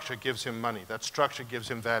that structure gives him money. That structure gives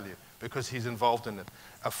him value because he's involved in it.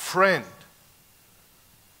 A friend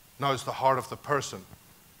knows the heart of the person,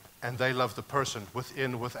 and they love the person.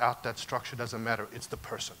 Without that structure, doesn't matter. It's the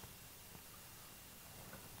person.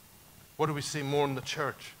 What do we see more in the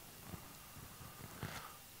church?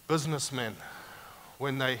 Businessmen,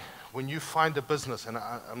 when you find a business, and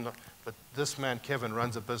I'm not, but this man Kevin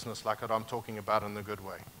runs a business like what I'm talking about in the good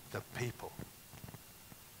way. The people.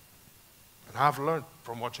 And I've learned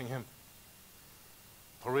from watching him.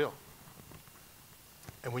 For real.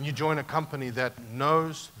 And when you join a company that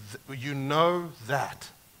knows, you know that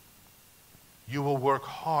you will work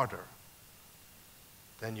harder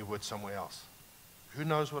than you would somewhere else. Who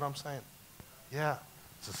knows what I'm saying? Yeah,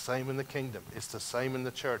 it's the same in the kingdom. It's the same in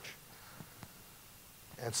the church.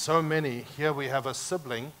 And so many, here we have a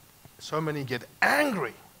sibling, so many get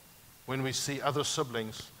angry when we see other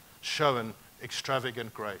siblings showing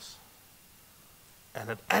extravagant grace. And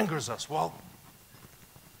it angers us. Well,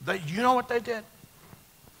 you know what they did?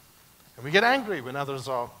 And we get angry when others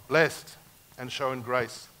are blessed and shown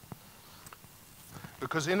grace.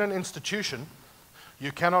 Because in an institution,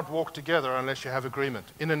 you cannot walk together unless you have agreement.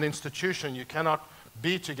 In an institution, you cannot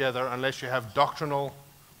be together unless you have doctrinal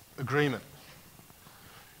agreement.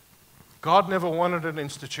 God never wanted an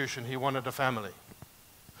institution, He wanted a family.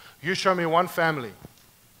 You show me one family,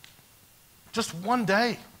 just one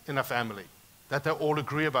day in a family, that they all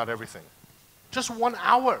agree about everything. Just 1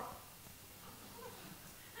 hour.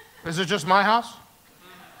 Is it just my house?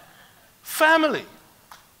 Family,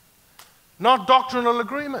 not doctrinal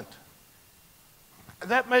agreement.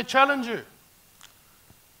 That may challenge you.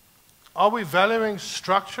 Are we valuing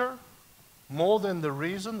structure more than the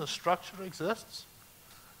reason the structure exists?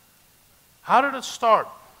 How did it start?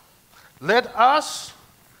 Let us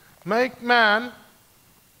make man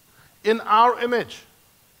in our image.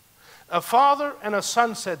 A father and a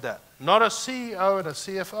son said that, not a CEO and a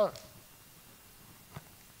CFO.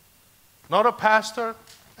 Not a pastor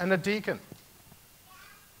and a deacon.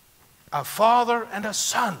 A father and a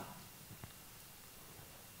son.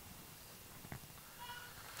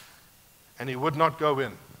 And he would not go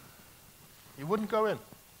in. He wouldn't go in.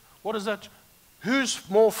 What is that? Who's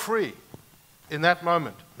more free in that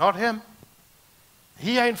moment? Not him.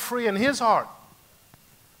 He ain't free in his heart.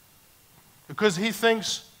 Because he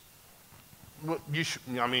thinks, look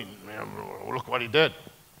what he did.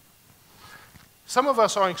 Some of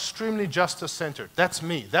us are extremely justice-centered. That's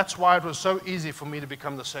me. That's why it was so easy for me to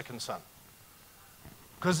become the second son.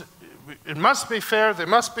 Because it must be fair. There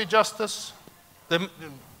must be justice.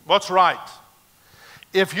 What's right?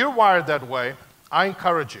 If you're wired that way, I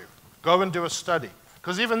encourage you, go and do a study.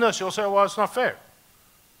 Because even this, you'll say, well, it's not fair.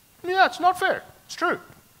 Yeah, it's not fair. It's true.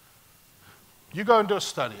 You go and do a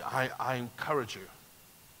study. I encourage you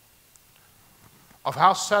of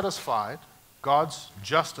how satisfied God's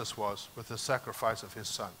justice was with the sacrifice of His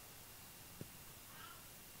Son.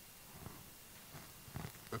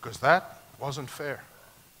 Because that wasn't fair.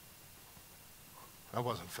 That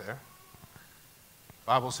wasn't fair. The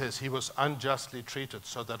Bible says He was unjustly treated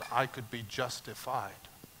so that I could be justified.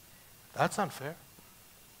 That's unfair.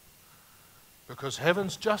 Because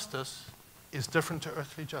heaven's justice is different to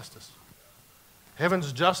earthly justice.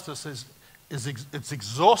 Heaven's justice it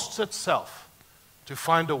exhausts itself to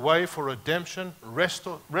find a way for redemption,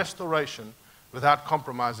 restoration, without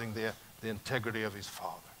compromising the integrity of His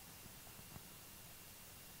Father.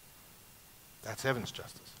 That's heaven's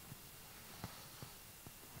justice.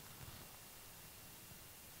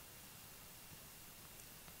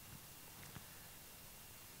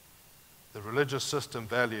 The religious system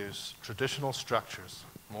values traditional structures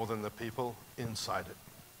more than the people inside it.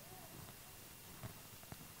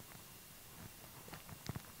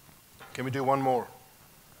 Can we do one more?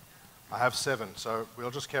 I have 7, so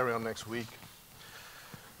we'll just carry on next week.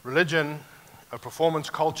 Religion, a performance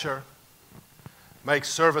culture, makes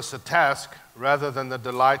service a task rather than the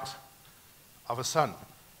delight of a son.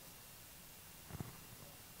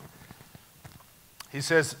 He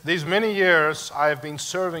says, these many years I have been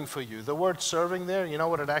serving for you. The word serving there, you know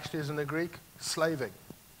what it actually is in the Greek? Slaving.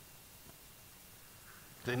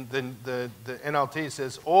 The NLT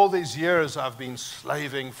says, all these years I've been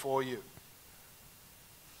slaving for you.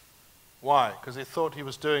 Why? Because he thought he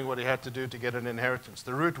was doing what he had to do to get an inheritance.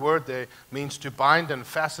 The root word there means to bind and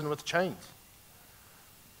fasten with chains.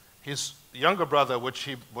 His younger brother, which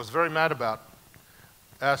he was very mad about,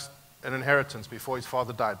 asked an inheritance before his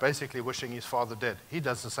father died, basically wishing his father dead. He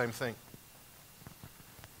does the same thing.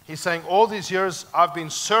 He's saying, all these years I've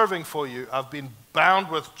been serving for you. I've been bound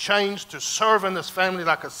with chains to serve in this family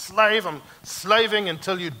like a slave. I'm slaving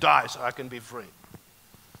until you die so I can be free.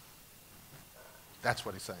 That's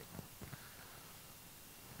what he's saying.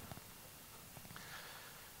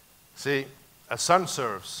 See, a son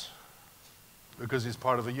serves because he's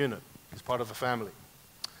part of a unit. He's part of a family.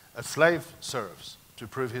 A slave serves to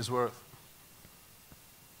prove his worth.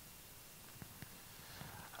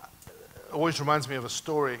 It always reminds me of a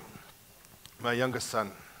story. My youngest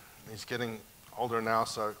son, he's getting older now,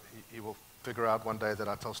 so he will figure out one day that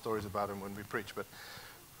I tell stories about him when we preach. But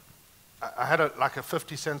I had like a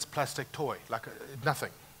 50 cents plastic toy,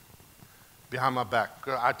 nothing, behind my back.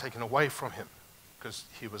 I'd taken away from him because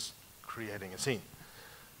he was creating a scene.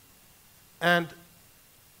 And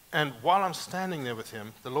while I'm standing there with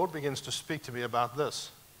him, the Lord begins to speak to me about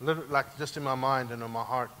this, like just in my mind and in my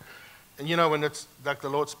heart. And you know, when it's like the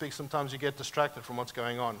Lord speaks, sometimes you get distracted from what's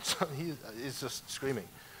going on. So he's just screaming.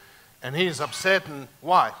 And he's upset. And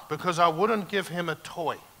why? Because I wouldn't give him a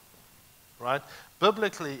toy. right?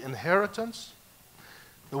 Biblically, inheritance,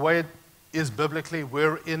 the way it is biblically,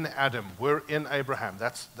 we're in Adam, we're in Abraham.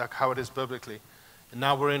 That's how it is biblically. And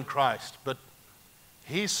now we're in Christ. But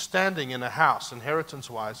he's standing in a house,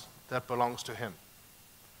 inheritance-wise, that belongs to him.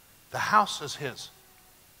 The house is his,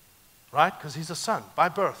 right? Because he's a son by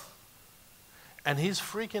birth. And he's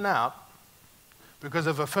freaking out because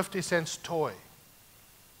of a 50-cent toy.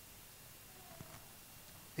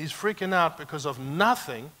 He's freaking out because of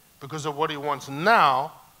nothing, because of what he wants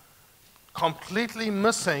now, completely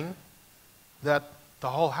missing that the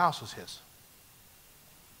whole house is his.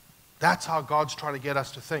 That's how God's trying to get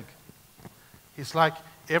us to think. He's like,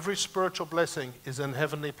 every spiritual blessing is in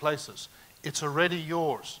heavenly places. It's already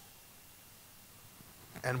yours.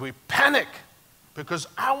 And we panic because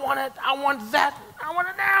I want it, I want that, I want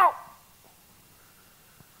it now.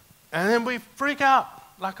 And then we freak out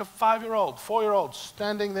like a 5-year-old, 4-year-old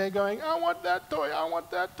standing there going, I want that toy, I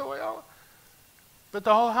want that toy. But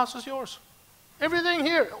the whole house is yours. Everything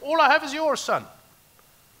here, all I have is yours, son.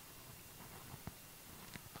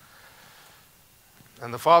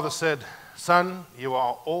 And the father said, son, you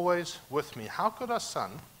are always with me. How could a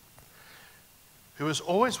son who is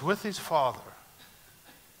always with his father,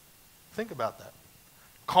 think about that,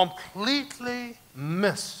 completely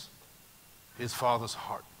miss his father's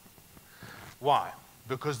heart? Why?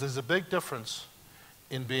 Because there's a big difference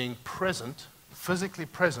in being present, physically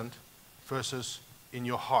present, versus in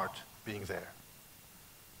your heart being there.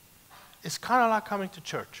 It's kind of like coming to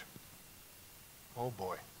church. Oh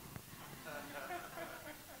boy.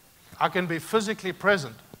 I can be physically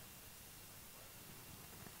present,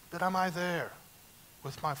 but am I there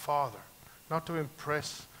with my Father? Not to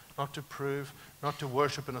impress, not to prove, not to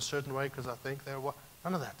worship in a certain way because I think they're what?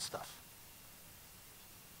 None of that stuff.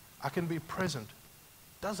 I can be present.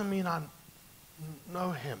 Doesn't mean I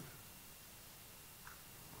know him.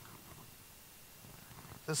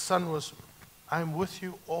 The son was, I'm with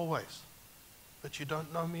you always, but you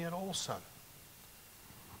don't know me at all, son.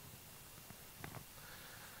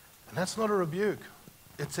 And that's not a rebuke.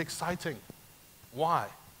 It's exciting. Why?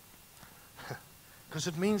 Because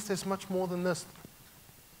it means there's much more than this.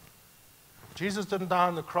 Jesus didn't die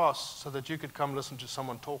on the cross so that you could come listen to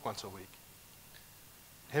someone talk once a week.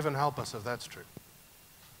 Heaven help us if that's true.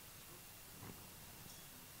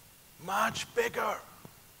 Much bigger.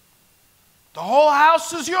 The whole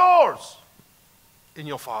house is yours in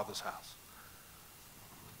your Father's house.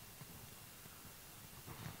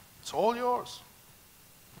 It's all yours.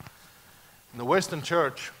 In the Western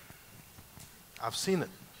church, I've seen it.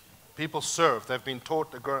 People serve. They've been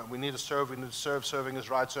taught that we need to serve, serving is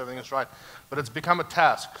right, serving is right. But it's become a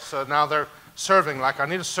task. So now they're serving like, I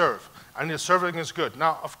need to serve. Serving is good.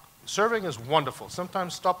 Now, serving is wonderful.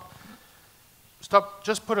 Sometimes stop,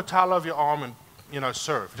 just put a towel over your arm and,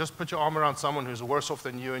 serve. Just put your arm around someone who's worse off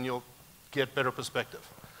than you and you'll get better perspective.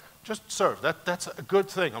 Just serve. That's a good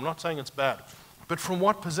thing. I'm not saying it's bad. But from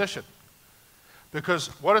what position? Because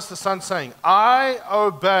what is the son saying? I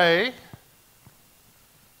obey,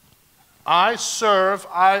 I serve,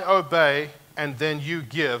 I obey, and then you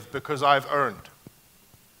give because I've earned.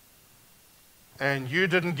 And you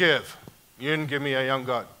didn't give. You didn't give me a young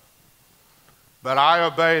God. But I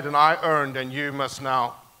obeyed and I earned, and you must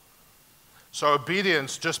now. So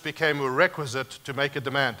obedience just became a requisite to make a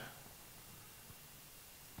demand.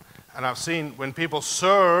 And I've seen when people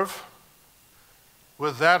serve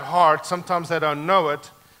with that heart, sometimes they don't know it,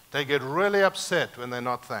 they get really upset when they're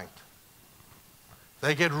not thanked.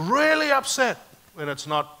 They get really upset when it's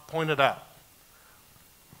not pointed out.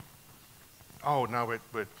 Oh, now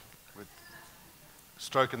we're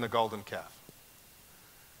stroking the golden calf.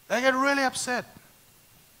 They get really upset.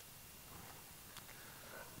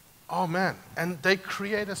 Oh man, and they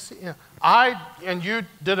create a scene. I and you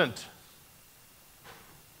didn't.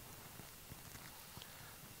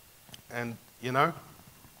 And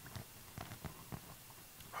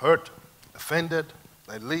hurt, offended,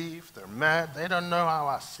 they leave, they're mad, they don't know how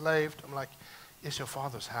I slaved. I'm like, it's your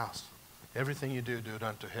Father's house. Everything you do it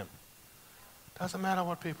unto him. Doesn't matter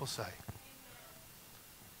what people say.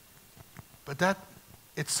 But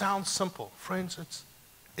it sounds simple. Friends,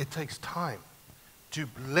 it takes time to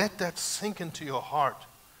let that sink into your heart.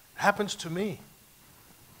 It happens to me.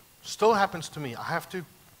 Still happens to me. I have to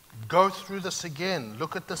go through this again,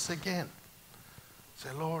 look at this again. Say,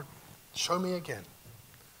 Lord, show me again.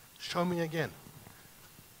 Show me again.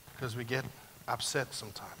 Because we get upset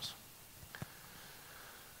sometimes.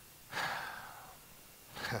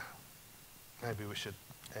 Maybe we should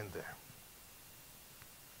end there.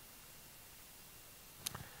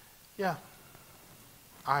 Yeah,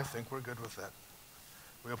 I think we're good with that.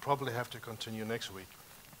 We'll probably have to continue next week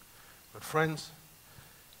But friends,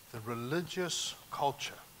 the religious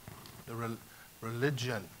culture, the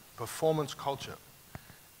religion, performance culture,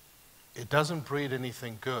 it doesn't breed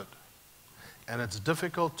anything good. And it's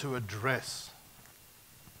difficult to address.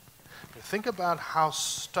 Think about how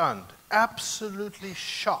stunned, absolutely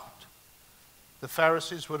shocked the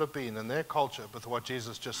Pharisees would have been in their culture with what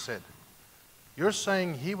Jesus just said. You're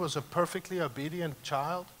saying he was a perfectly obedient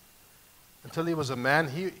child until he was a man?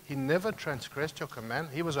 He never transgressed your command.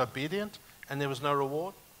 He was obedient and there was no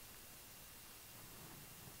reward?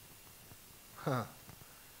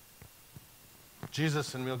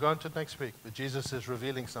 Jesus, and we'll go into it next week, but Jesus is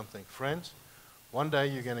revealing something. Friends, one day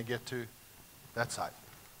you're going to get to that side.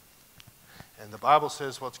 And the Bible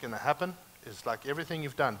says what's going to happen is like everything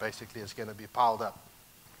you've done basically is going to be piled up.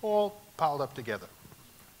 All piled up together.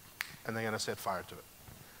 And they're going to set fire to it.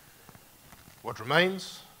 What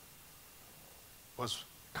remains was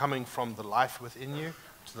coming from the life within you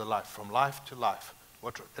to the life, from life to life.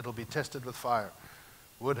 It'll be tested with fire.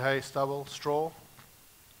 Wood, hay, stubble, straw,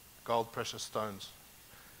 gold, precious stones.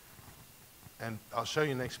 And I'll show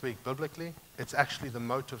you next week, biblically, it's actually the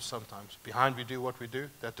motive sometimes. Behind we do what we do,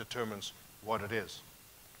 that determines what it is.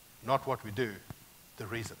 Not what we do, the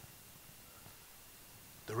reason.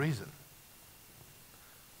 The reason.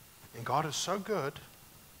 And God is so good,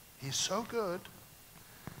 He's so good,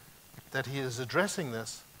 that He is addressing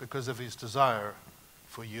this because of His desire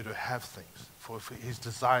for you to have things, for His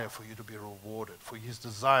desire for you to be rewarded, for His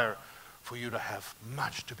desire for you to have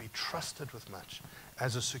much, to be trusted with much,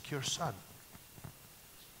 as a secure son.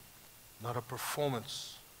 Not a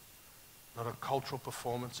performance, not a cultural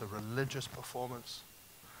performance, a religious performance.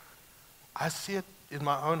 I see it in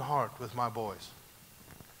my own heart with my boys.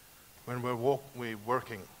 When we're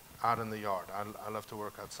working out in the yard, I love to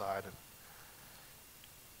work outside,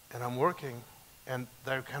 and I'm working, and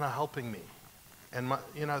they're kind of helping me. And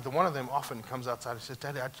one of them often comes outside and says,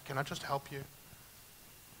 "Daddy, can I just help you?"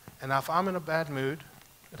 And if I'm in a bad mood,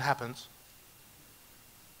 it happens,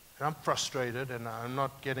 and I'm frustrated, and I'm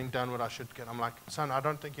not getting done what I should get, I'm like, "Son, I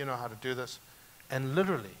don't think you know how to do this." And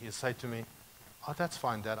literally, he'll say to me, "Oh, that's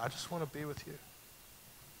fine, Dad. I just want to be with you."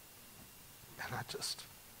 And I just...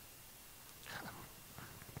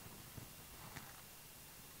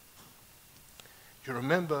 You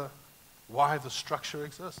remember why the structure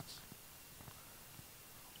exists.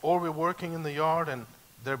 Or we're working in the yard and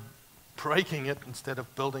they're breaking it instead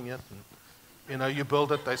of building it. And, you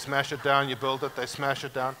build it, they smash it down, you build it, they smash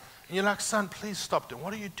it down. And you're like, "Son, please stop it.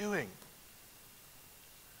 What are you doing?"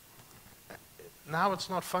 Now it's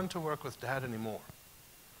not fun to work with Dad anymore.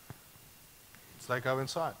 It's like I go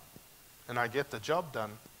inside and I get the job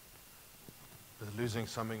done with losing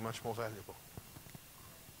something much more valuable.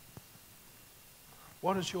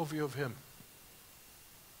 What is your view of Him?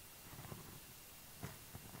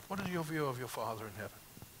 What is your view of your Father in heaven?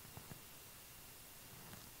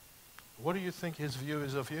 What do you think His view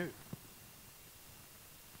is of you?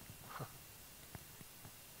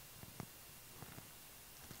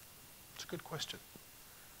 It's a good question.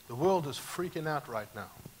 The world is freaking out right now.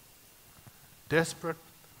 Desperate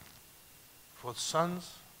for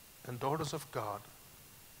sons and daughters of God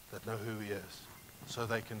that know who He is, so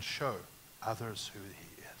they can show others who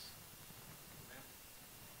He is.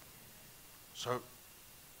 So,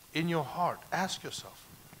 in your heart, ask yourself,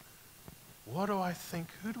 what do I think?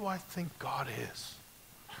 Who do I think God is?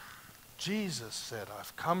 Jesus said,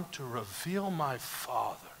 "I've come to reveal my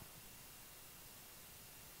Father."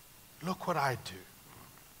 Look what I do.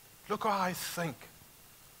 Look how I think.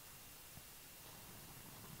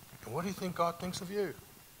 And what do you think God thinks of you?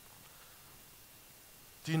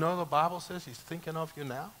 Do you know the Bible says He's thinking of you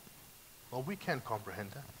now? Well, we can't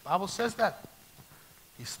comprehend that. The Bible says that.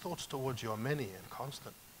 His thoughts towards you are many and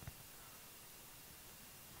constant.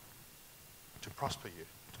 To prosper you,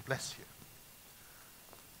 to bless you.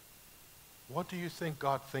 What do you think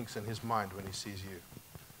God thinks in His mind when He sees you?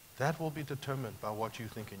 That will be determined by what you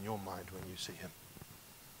think in your mind when you see Him.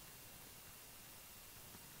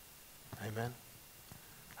 Amen.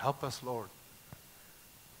 Help us, Lord.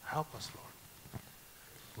 Help us, Lord.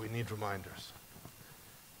 We need reminders.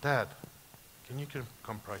 Dad, can you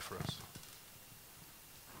come pray for us?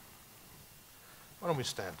 Why don't we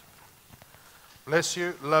stand? Bless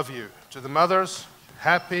you, love you. To the mothers,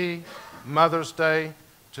 happy Mother's Day.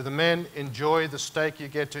 To the men, enjoy the steak you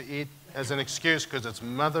get to eat as an excuse because it's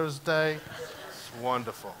Mother's Day. It's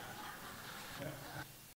wonderful.